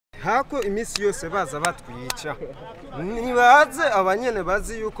hako imisi yose baza batwica nibaze abanyene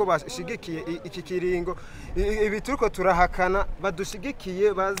bazi yuko bashigikiye iki kiringo ibi turiko turahakana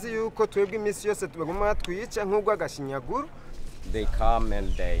badushigikiye bazi yuko twebwe imisi yose tubaguma twica nk'ubwo agashinyaguru. They come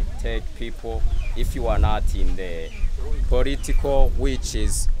and they take people. If you are not in the political, which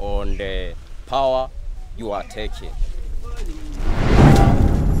is on the power, you are taken.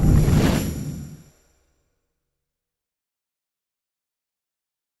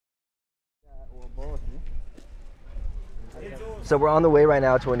 So we're on the way right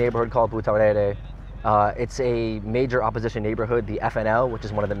now to a neighborhood called Buterere. It's a major opposition neighborhood. The FNL, which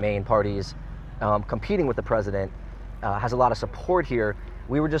is one of the main parties competing with the president, has a lot of support here.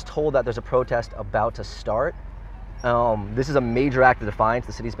 We were just told that there's a protest about to start. This is a major act of defiance.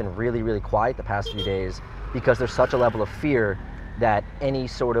 The city's been really, really quiet the past few days because there's such a level of fear that any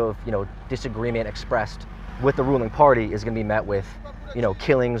sort of, disagreement expressed with the ruling party is going to be met with,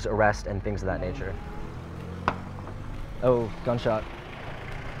 killings, arrests, and things of that nature. Oh, gunshots.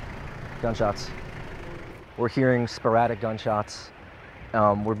 We're hearing sporadic gunshots.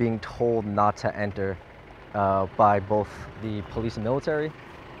 We're being told not to enter by both the police and military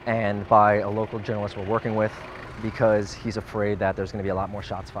and by a local journalist we're working with because he's afraid that there's going to be a lot more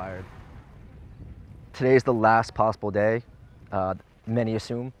shots fired. Today's the last possible day. Many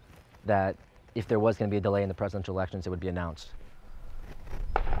assume that if there was going to be a delay in the presidential elections, it would be announced.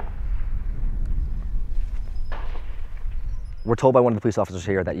 We're told by one of the police officers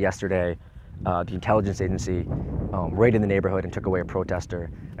here that yesterday the intelligence agency raided the neighborhood and took away a protester,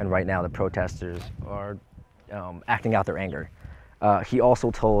 and right now the protesters are acting out their anger. He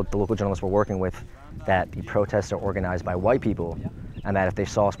also told the local journalists we're working with that the protests are organized by white people and that if they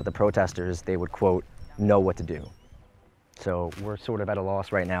saw us with the protesters, they would, quote, know what to do. So we're sort of at a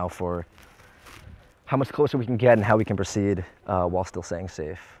loss right now for how much closer we can get and how we can proceed while still staying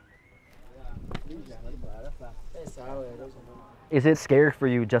safe. Is it scary for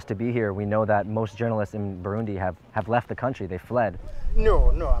you just to be here? We know that most journalists in Burundi have left the country, they fled. No,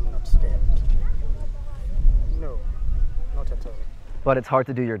 I'm not scared. No, not at all. But it's hard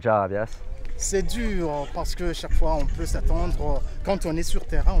to do your job, yes? C'est dur parce que chaque fois on peut s'attendre, quand on est sur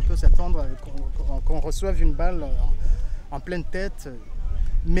terrain, on peut s'attendre qu'on reçoive une balle en pleine tête,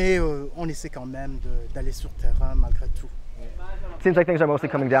 mais on essaie quand même d'aller sur terrain malgré tout. Seems like things are mostly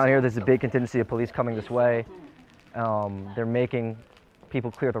coming down here. There's a big contingency of police coming this way. They're making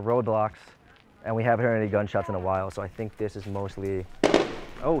people clear the roadblocks, and we haven't heard any gunshots in a while, so I think this is mostly...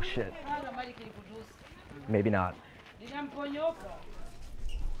 Oh shit. Maybe not.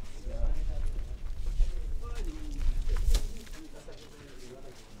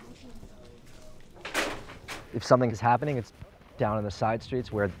 If something is happening, it's down in the side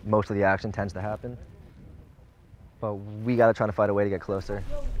streets where most of the action tends to happen. But we gotta try to find a way to get closer.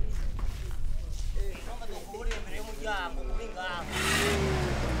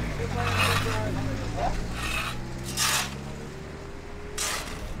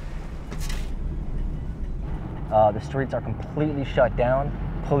 The streets are completely shut down.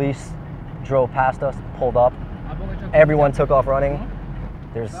 Police drove past us, pulled up. Everyone took off running.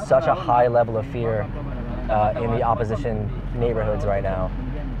 There's such a high level of fear in the opposition neighborhoods right now.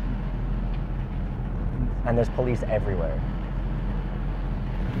 And there's police everywhere.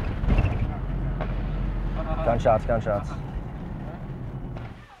 Gunshots.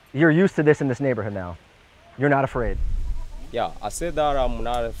 You're used to this in this neighborhood now. You're not afraid. Yeah, I said that I'm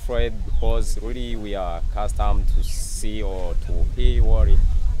not afraid because really we are accustomed to see or to hear what is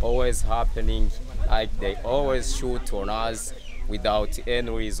always happening. Like they always shoot on us without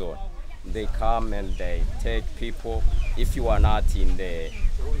any reason. They come and they take people. If you are not in the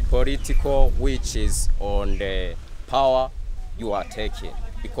political, which is on the power, you are taken.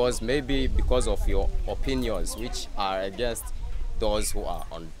 Maybe because of your opinions, which are against those who are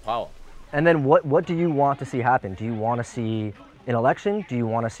on power. And then what do you want to see happen? Do you want to see an election? Do you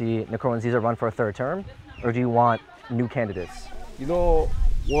want to see Nkurunziza run for a third term? Or do you want new candidates? What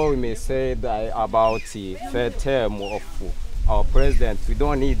we may say about the third term of our president, we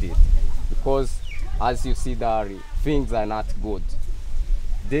don't need it. Because as you see, things are not good.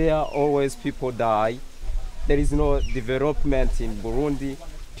 There are always people die. There is no development in Burundi.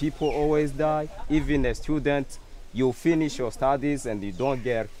 People always die. Even a student, you finish your studies and you don't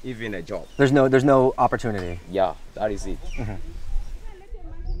get even a job. There's no opportunity. Yeah, that is it. Mm-hmm.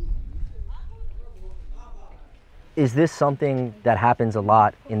 Is this something that happens a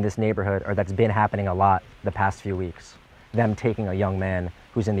lot in this neighborhood, or that's been happening a lot the past few weeks? Them taking a young man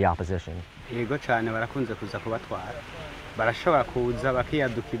who's in the opposition? Yego cyane barakunze kuza kubatwara. Barashobora kuza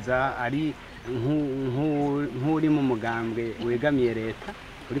bakiyadukiza ari nk'uri mu mugambwe wegamiye leta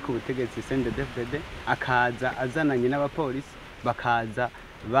uri ku butegetsi CNDD-FDD akaza azananye n'abapolisi bakaza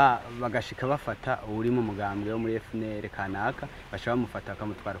bagashika bafata uri mu mugambwe wo muri FNL kanaka bashaka bamufata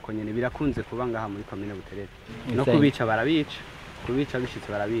bakamutwara ko nyene birakunze kuba ngaha muri commune Buterere no kubica barabica kubica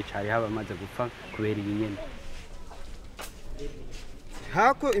bishitse barabica hari abamaze gupfa kubera ibinyene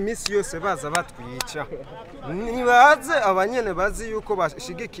hako imisi yose baza batwica nibaze abanyene bazi yuko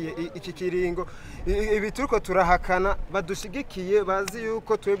bashigikiye iki kiringo ibi turiko turahakana badushigikiye bazi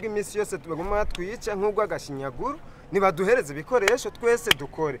yuko twebwe imisi yose tuguma twica nk'ubwo agashinyaguru nibaduhereze ibikoresho twese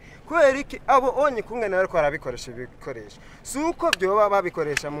dukore kubera iki abo onye kungana ariko arabikoresha ibikoresho suko byoba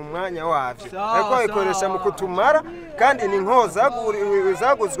babikoresha mu mwanya wavyo ariko babikoresha mu kutumara kandi ni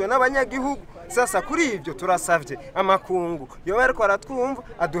zaguzwe n'abanyagihugu sasa kuri ibyo turasavye amakungu yoba ariko aratwumva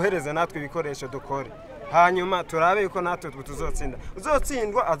aduhereze natwe ibikoresho dukore hanyuma turabe yuko natwe tuzotsinda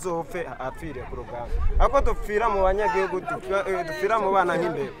uzotsindwa azopfe apfire ku rugamba ako dupfira mu banyagihugu dupfira mu bana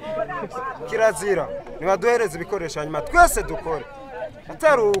nk'imbere kirazira nibaduhereze ibikoresho hanyuma twese dukore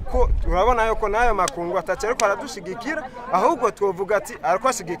atari uko urabona yuko nayo makungu atace ariko aradushigikira ahubwo twovuga ati ariko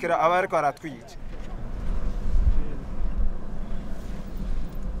ashigikira aba ariko aratwica.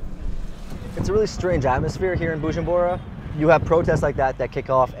 It's a really strange atmosphere here in Bujumbura. You have protests like that kick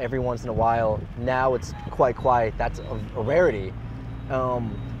off every once in a while. Now it's quite quiet. That's a rarity.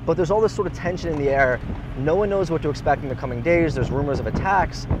 But there's all this sort of tension in the air. No one knows what to expect in the coming days. There's rumors of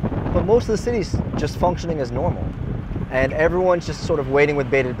attacks, but most of the city's just functioning as normal. And everyone's just sort of waiting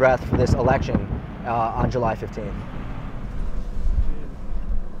with bated breath for this election on July 15th.